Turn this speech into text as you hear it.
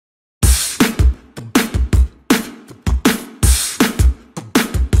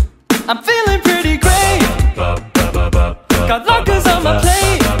I'm feeling pretty great. Got lockers on my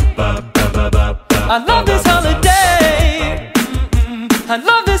plate. I love this holiday. I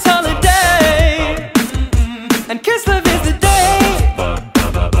love this holiday. And Kislev is the day.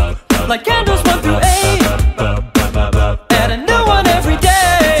 Like candles 1 through 8. Add a new one every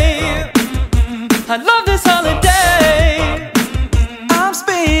day. I love this holiday. I'm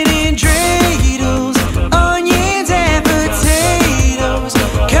spinning dreidels, onions and potatoes,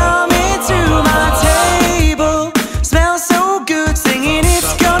 coming to my table. Smells so good, singing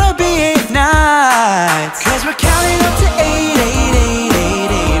it's gonna be 8 nights. Cause we're counting up to 8, 8, 8,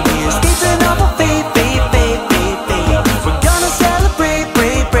 8, 8. We're skating up on faith, faith, faith, faith, faith. We're gonna celebrate,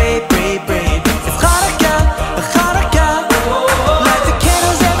 brave, brave, brave, brave. It's Chanukah, Chanukah. Light the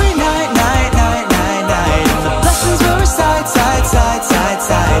candles every night, night, night, night, night. And the blessings will recite, side, side, side,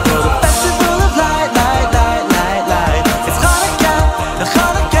 side. For the festival of light, light, light, light, light. It's Chanukah,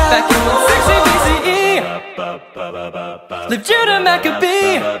 Chanukah. Back in 160 BCE lived Judah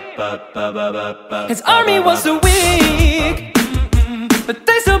Maccabee. His army was so weak, but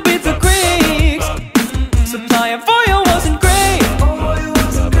they still beat the Greeks. Supply of oil wasn't great,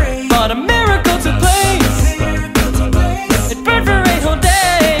 but a miracle took place. It burned for 8 whole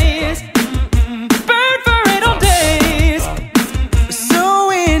days. Burned for 8 whole days.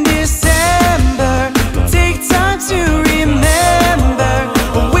 So in December, take time to remember,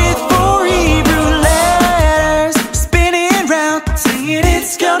 with 4 Hebrew letters, spinning round, singing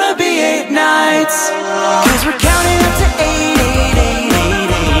it's gonna be 8 nights. Cause we're counting up to 8, 8, 8, 8,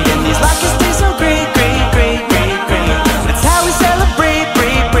 8. And these lockers taste so great, great, great, great, great. That's how we celebrate,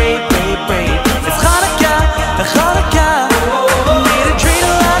 brave, brave, brave, brave. It's Chanukah, Chanukah. Made a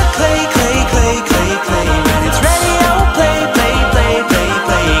dreidel out of clay, clay, clay, clay, clay. When it's ready, I will play, play, play, play,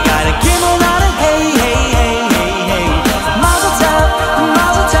 play. Got a gimel out of hey, hey, hey, hey, hey. Mazel tov,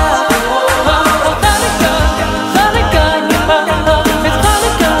 mazel tov. Chanukah, Chanukah. It's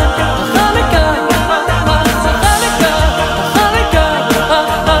Chanukah, Chanukah.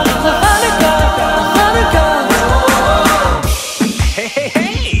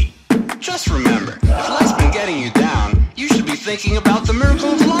 Hey! Just remember, if life's been getting you down, you should be thinking about the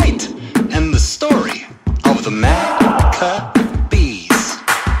miracle of light and the story of the Maccabees.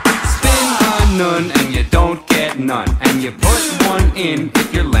 Spin a nun and you don't get none, and you put one in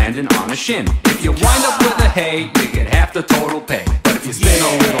if you're landing on a shin. If you wind up with a hey, you get half the total pay. But if you spin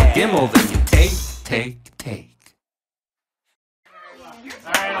a little gimel, then you take.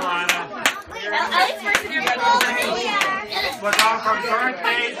 We're going from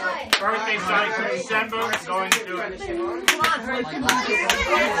birthday starting from December, going to and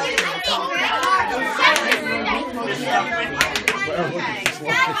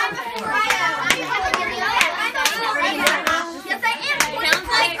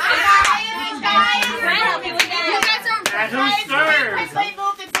who serves?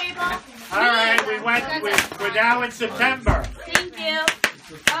 Alright, we're now in September. Thank you.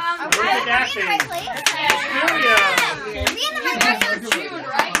 Where did that be? June,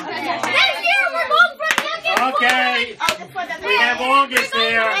 right? Next year we're both from Okay, we have August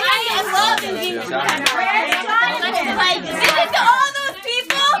there. I love it. Like, listen to all those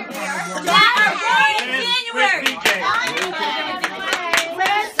people that are born in January. Okay,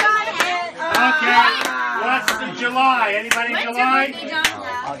 what's in July? Anybody in July?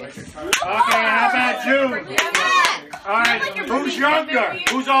 Okay, how about June? Alright, who's younger?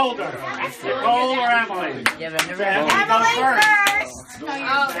 Who's older? Nicole or Emily? Emily goes first.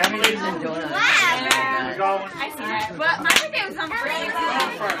 Emily's you're going. But my birthday was on Friday.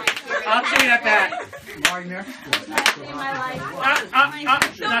 I'll see you at that.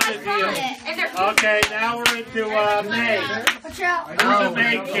 Not a deal. Okay, now we're into May. Who's a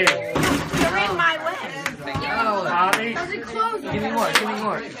May kid? You're in my way. Bobby? Give me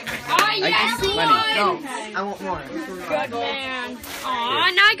more. Oh, yes, No, I want more. good man.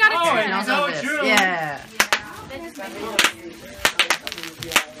 Aw, now I got Oh, a you know it's you. Yeah.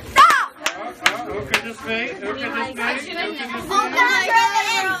 Stop! Who can this be? Who can this be?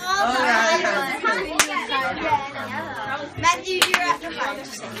 Matthew, you're after 5.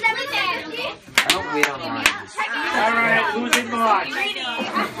 We don't want. Alright, who's in March?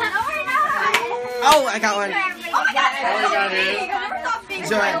 Oh, I got one. Oh my God! All we got is.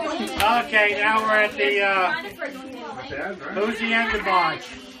 Joy. Okay, now we're at the, who's the end of March?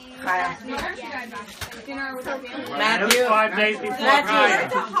 Kaya. And who's 5 days before Kaya?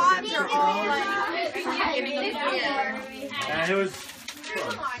 And who's...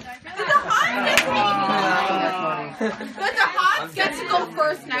 But the Hots get to go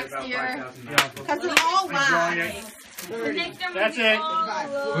first next year. Because it's all live. That's it.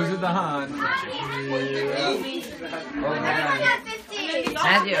 Who's in the Han?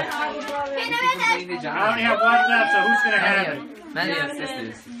 Matthew. I only have one left, so who's going to have it? Matthew's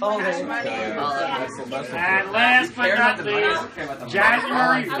sisters. And last but not least,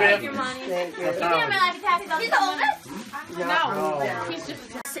 January 5th. He's the oldest? No.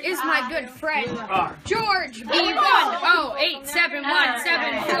 This is my good friend, George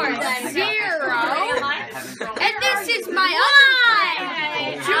B1087174. And this is my other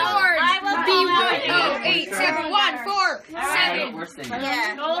friend, George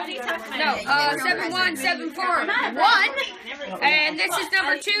B1087147. No, 71741. And this is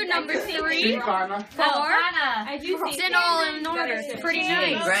number 2, number 3, 4. It's in all in order. It's pretty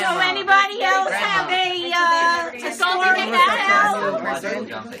nice. So anybody else have a story now?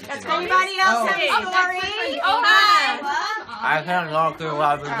 Anybody else have a story? I can't go through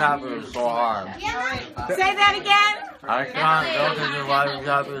Robin Chapel so hard. Say that again. I can't go through Robin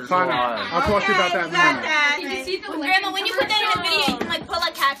Chapel so hard. I'll talk to you about that in a minute. Grandma, when you put that in a video, you can like put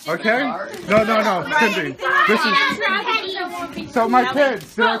like captions. Okay? No, Cindy. This is... So my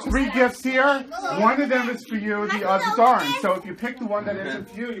kids, there are 3 gifts here. One of them is for you, the others aren't. So if you pick the one that isn't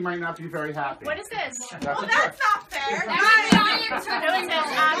for you, you might not be very happy. What is this? That's That's not fair.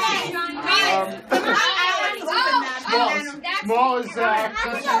 Small is Zach,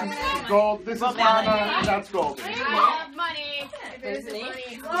 this is gold, this is Mama, and that's Goldie. Money.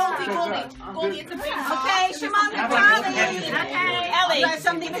 Goldie, it's a big one. Okay, Shimon and Charlie. Okay. Ellie, you got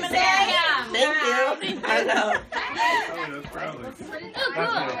something to say? Thank you. I know.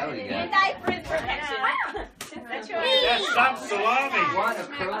 Anti-print protection. That's yours. That's some salami. Do I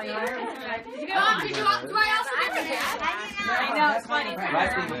also get this? I know, it's funny.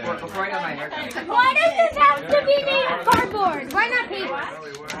 Before I got my haircut. Why does this have to be made of cardboard? Why not paper?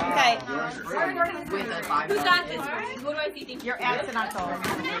 Okay. Who's got this? Who do I think? Your ex and Uncle. Alex!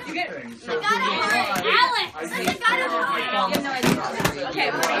 Okay.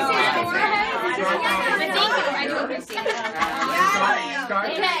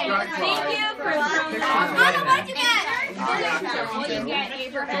 Thank you for what'd you get?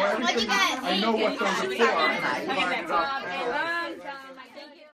 I know what those are for.